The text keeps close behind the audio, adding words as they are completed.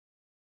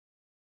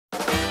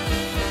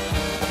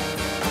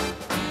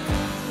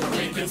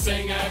can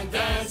sing and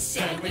dance,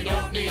 and we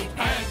don't need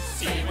pants.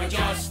 See, we're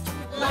just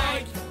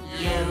like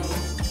you.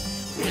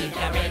 We've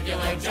got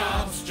regular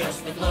jobs,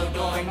 just with low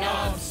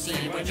doorknobs.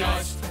 See, we're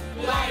just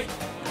like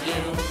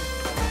you.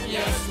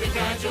 Yes, we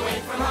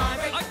graduate from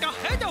Harvard at the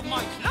head of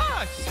my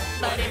class.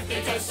 But if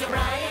they test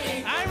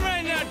sobriety, I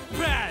might not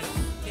pass.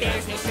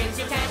 There's no strings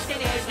attached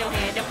and there's no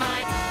hand of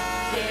mine.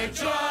 We're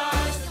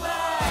just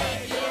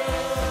like you.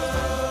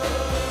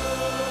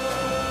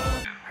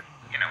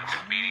 You know, it's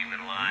beady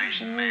little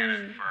eyes and man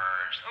and furs.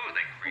 Oh,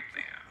 they freak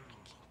me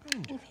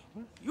out.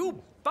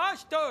 You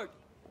bastard!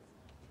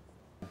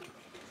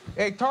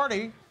 Hey,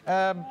 Tardy,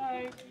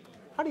 Hi.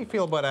 how do you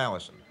feel about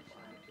Allison?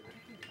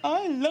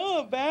 I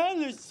love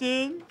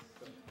Allison.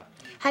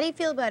 How do you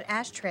feel about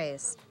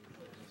ashtrays?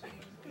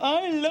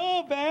 I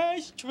love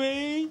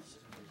ashtrays.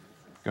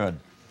 Good.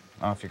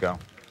 Off you go.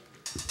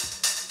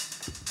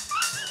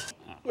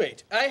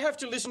 Wait, I have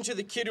to listen to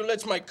the kid who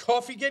lets my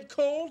coffee get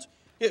cold?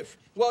 If,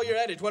 while you're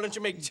at it, why don't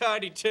you make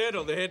Tardy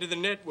Turtle the head of the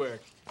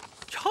network?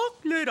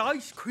 Chocolate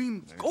ice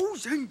cream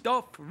goes in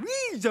the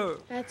freezer.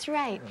 That's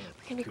right.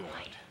 We're gonna be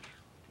quiet.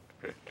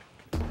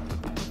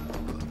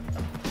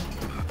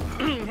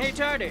 Hey,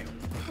 Tardy.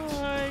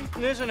 Hi.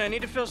 Listen, I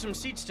need to fill some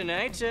seats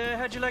tonight.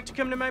 How'd you like to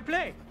come to my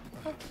play?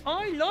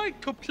 I like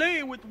to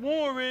play with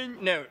Warren.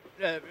 No,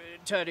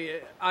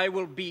 Tardy, I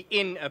will be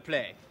in a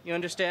play. You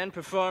understand?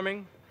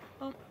 Performing?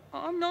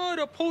 I'm not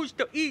opposed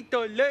to eat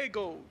the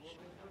Legos.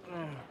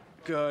 Oh,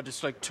 God,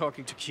 it's like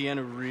talking to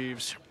Keanu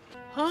Reeves.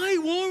 Hi,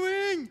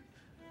 Warren.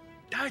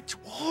 That's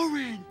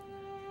Warren.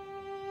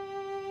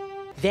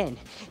 Then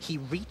he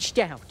reached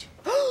out.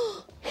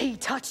 He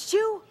touched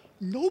you?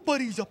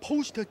 Nobody's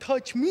supposed to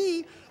touch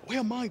me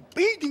where my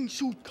bathing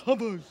suit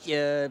covers.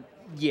 Yeah,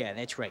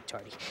 that's right,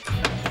 Tardy.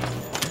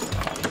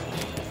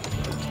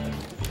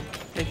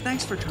 Hey,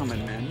 thanks for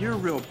coming, man. You're a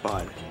real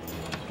bud.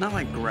 Not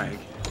like Greg.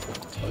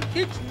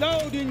 It's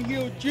loud in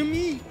here,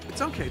 Jimmy.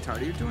 It's okay,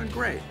 Tardy. You're doing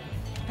great.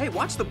 Hey,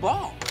 watch the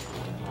ball.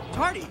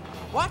 Tardy,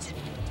 watch it.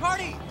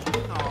 Tardy!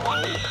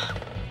 Oh.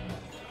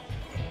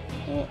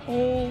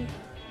 Uh-oh.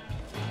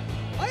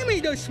 I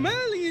made a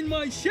smiley in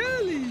my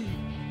shelly.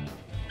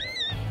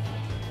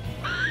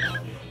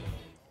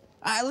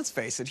 Let's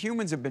face it,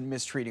 humans have been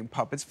mistreating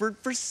puppets for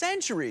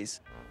centuries.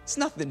 It's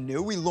nothing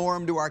new. We lure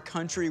them to our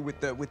country with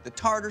the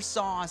tartar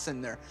sauce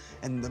and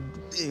the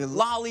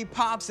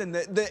lollipops and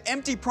the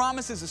empty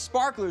promises of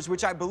sparklers,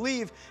 which I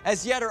believe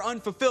as yet are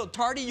unfulfilled.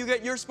 Tardy, you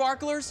get your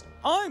sparklers?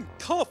 I'm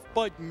tough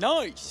but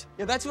nice.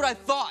 Yeah, that's what I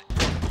thought.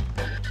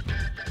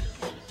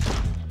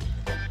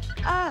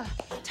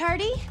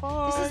 Tardy?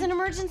 Hi. This is an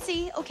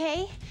emergency,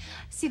 okay?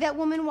 See that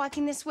woman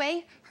walking this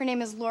way? Her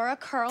name is Laura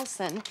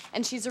Carlson,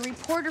 and she's a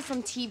reporter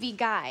from TV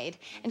Guide,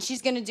 and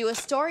she's gonna do a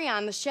story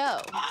on the show.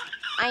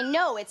 I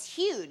know, it's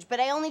huge, but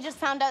I only just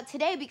found out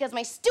today because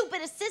my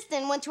stupid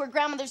assistant went to her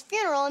grandmother's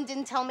funeral and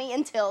didn't tell me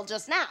until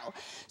just now.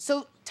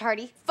 So,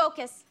 Tardy,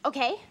 focus,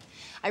 okay?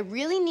 I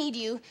really need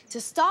you to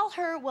stall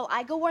her while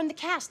I go warn the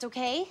cast,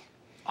 okay?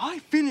 I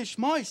finished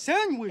my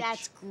sandwich.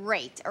 That's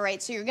great. All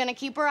right, so you're gonna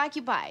keep her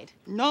occupied.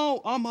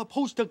 Now I'm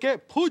supposed to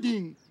get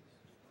pudding.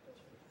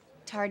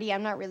 Tardy,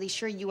 I'm not really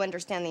sure you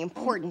understand the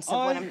importance of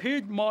what I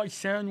hid my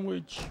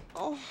sandwich.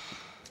 Oh.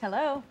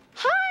 Hello.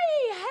 Hi,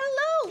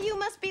 hello. You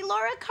must be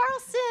Laura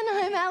Carlson.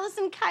 I'm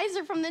Allison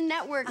Kaiser from the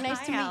network.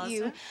 Nice to meet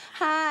you.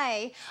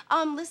 Hi.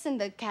 Listen,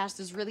 the cast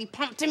is really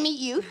pumped to meet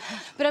you,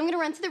 but I'm gonna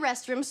run to the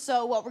restroom.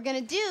 So what we're gonna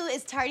do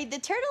is Tardy the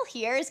Turtle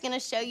here is gonna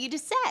show you to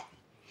set.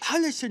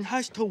 Allison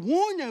has to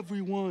warn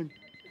everyone.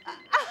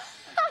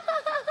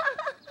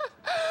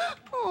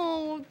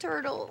 Oh,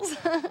 turtles.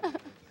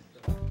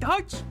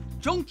 That's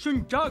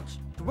Junction Jack's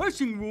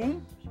dressing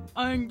room,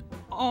 and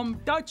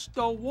that's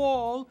the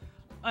wall,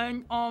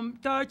 and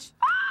that's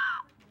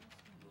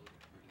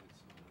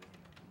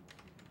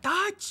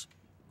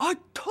a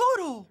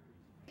turtle.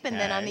 And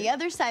then on the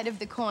other side of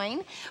the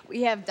coin,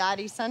 we have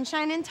Dottie,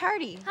 Sunshine, and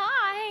Tardy.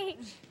 Hi.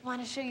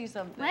 Want to show you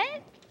something?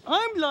 What?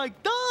 I'm like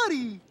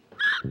Dottie.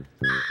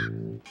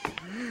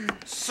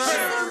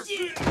 Sir!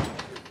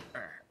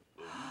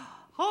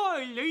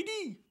 Hi,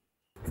 lady.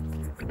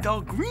 The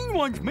green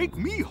ones make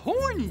me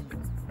horny.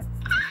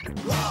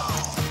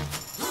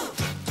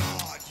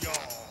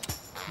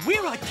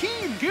 We're a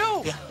team,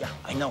 Gil. Yeah,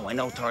 I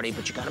know, Tardy,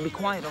 but you gotta be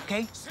quiet,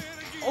 okay?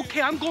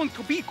 Okay, I'm going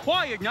to be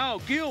quiet now,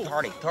 Gil.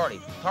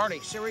 Tardy,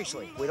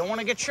 seriously. We don't want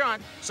to get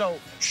shot, so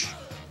shh.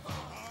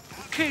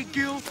 Okay,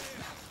 Gil.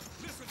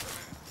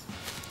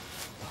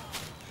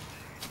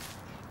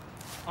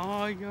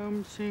 I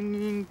am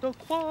singing the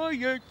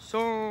quiet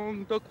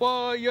song, the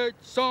quiet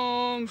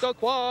song, the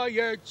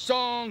quiet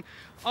song.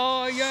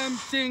 I am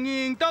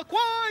singing the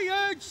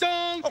quiet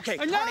song. Okay,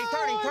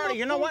 Tardy,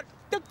 you know what?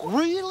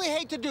 Really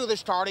hate to do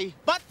this, Tardy,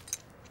 but...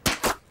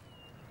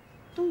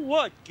 Do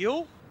what,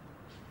 Gil?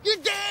 You're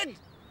dead!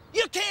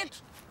 You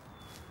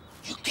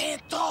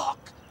can't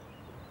talk!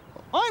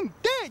 I'm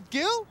dead,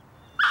 Gil!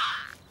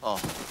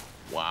 Oh,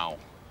 wow.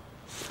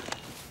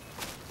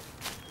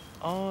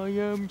 I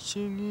am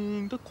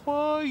singing the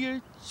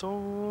quiet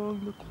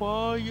song, the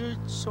quiet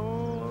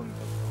song.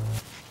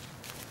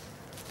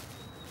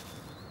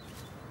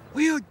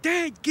 We're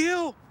dead,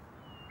 Gil.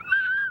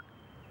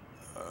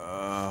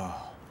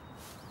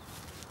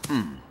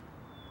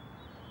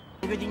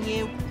 Bigger than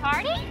you.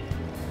 Tardy?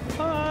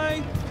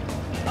 Hi.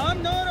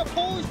 I'm not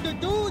opposed to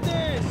do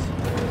this.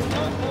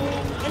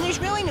 Uh-oh. And there's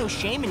really no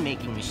shame in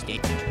making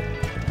mistakes.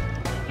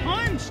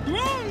 I'm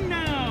strong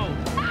now.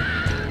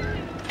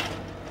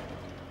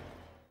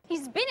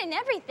 He's been in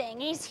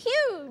everything. He's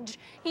huge.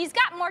 He's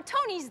got more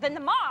Tonys than the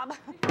mob.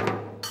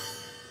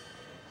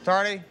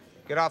 Tardy,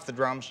 get off the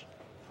drums.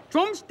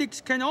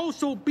 Drumsticks can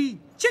also be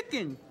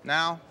chicken.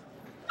 Now.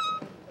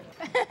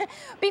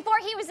 Before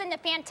he was in the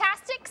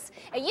Fantastics,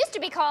 it used to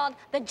be called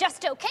the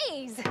Just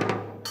Okays.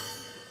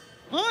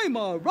 I'm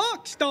a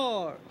rock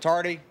star.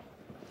 Tardy.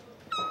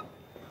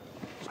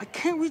 I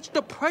can't reach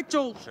the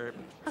pretzels.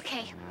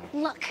 Okay,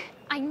 look,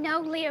 I know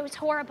Leo's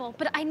horrible,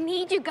 but I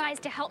need you guys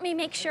to help me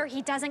make sure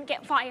he doesn't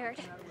get fired.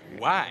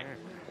 Why?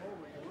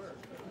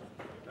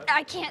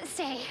 I can't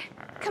say.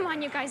 Come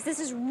on, you guys, this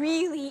is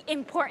really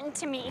important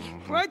to me.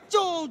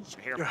 Pretzels.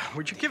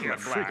 Would you give him a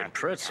freaking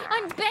pretzel?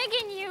 I'm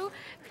begging you,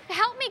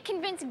 help me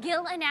convince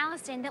Gil and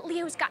Allison that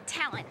Leo's got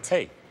talent.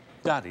 Hey,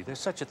 Dottie, there's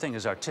such a thing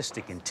as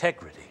artistic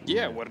integrity.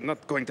 Yeah, we're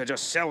not going to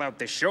just sell out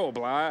the show,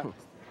 blah.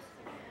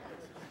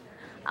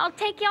 I'll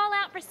take y'all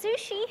out for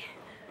sushi.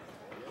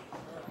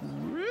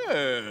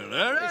 Well,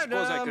 I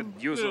suppose I could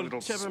use a little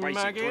spicy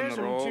tuna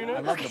roll. I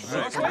love the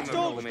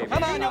Pretzels.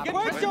 Come on, now get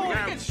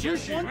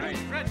pretzels.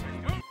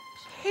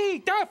 Hey,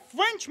 that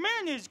French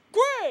man is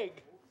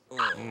Greg.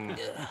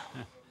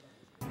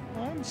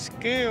 I'm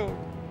scared.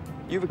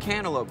 You have a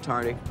cantaloupe,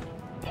 Tardy.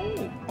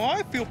 Oh,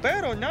 I feel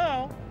better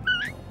now.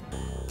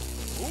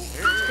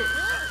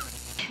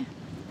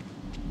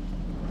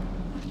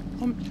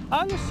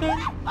 Allison.